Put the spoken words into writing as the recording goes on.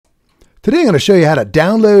Today I'm going to show you how to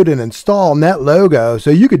download and install NetLogo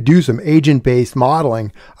so you could do some agent-based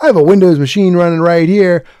modeling. I have a Windows machine running right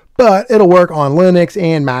here, but it'll work on Linux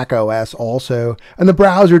and Mac OS also. And the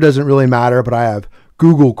browser doesn't really matter, but I have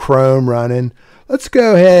Google Chrome running. Let's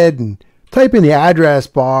go ahead and type in the address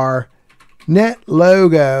bar,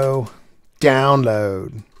 NetLogo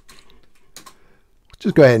download.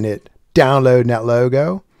 Just go ahead and hit download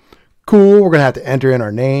NetLogo. Cool, we're going to have to enter in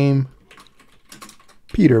our name,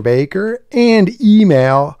 Peter Baker, and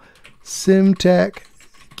email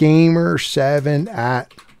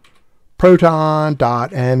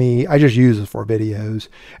simtechgamer7@proton.me. I just use this for videos.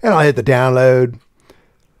 And I'll hit the download.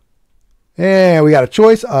 And we got a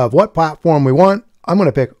choice of what platform we want. I'm going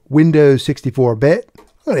to pick Windows 64-bit. I'm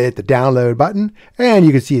going to hit the download button, and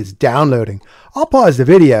you can see it's downloading. I'll pause the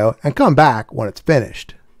video and come back when it's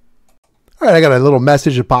finished. All right, I got a little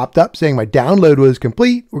message that popped up saying my download was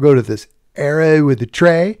complete. We'll go to this arrow with the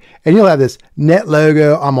tray, and you'll have this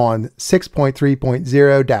NetLogo. I'm on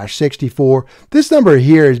 6.3.0-64. This number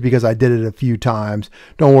here is because I did it a few times.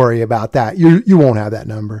 Don't worry about that. You won't have that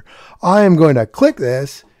number. I am going to click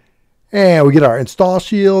this, and we get our install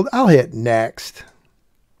shield. I'll hit next,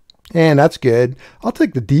 and that's good. I'll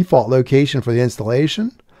take the default location for the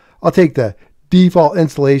installation. I'll take the default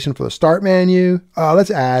installation for the start menu. Let's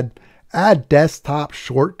add desktop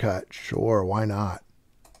shortcut. Sure, why not?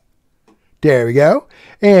 There we go.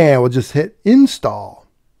 And we'll just hit install.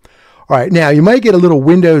 All right, now you might get a little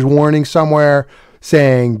Windows warning somewhere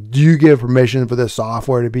saying, do you give permission for this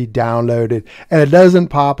software to be downloaded? And it doesn't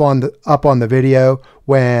pop up on the video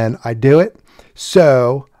when I do it.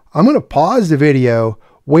 So I'm going to pause the video,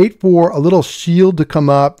 wait for a little shield to come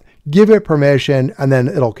up, give it permission, and then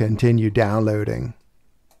it'll continue downloading.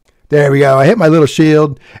 There we go. I hit my little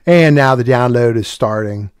shield, and now the download is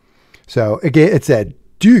starting. So again, it said,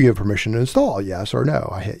 do you give permission to install? Yes or no?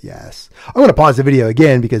 I hit yes. I'm going to pause the video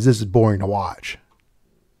again because this is boring to watch.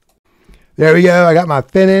 There we go. I got my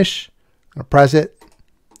finish. I'm going to press it.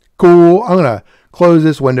 Cool. I'm going to close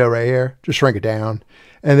this window right here. Just shrink it down.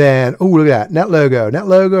 And then, oh, look at that. NetLogo,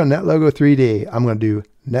 NetLogo, and NetLogo 3D. I'm going to do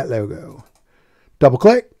NetLogo. Double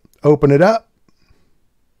click. Open it up.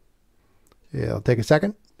 Yeah, it'll take a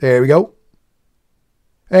second. There we go.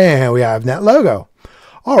 And we have NetLogo.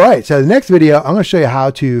 All right, so the next video, I'm going to show you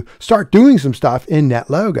how to start doing some stuff in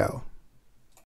NetLogo.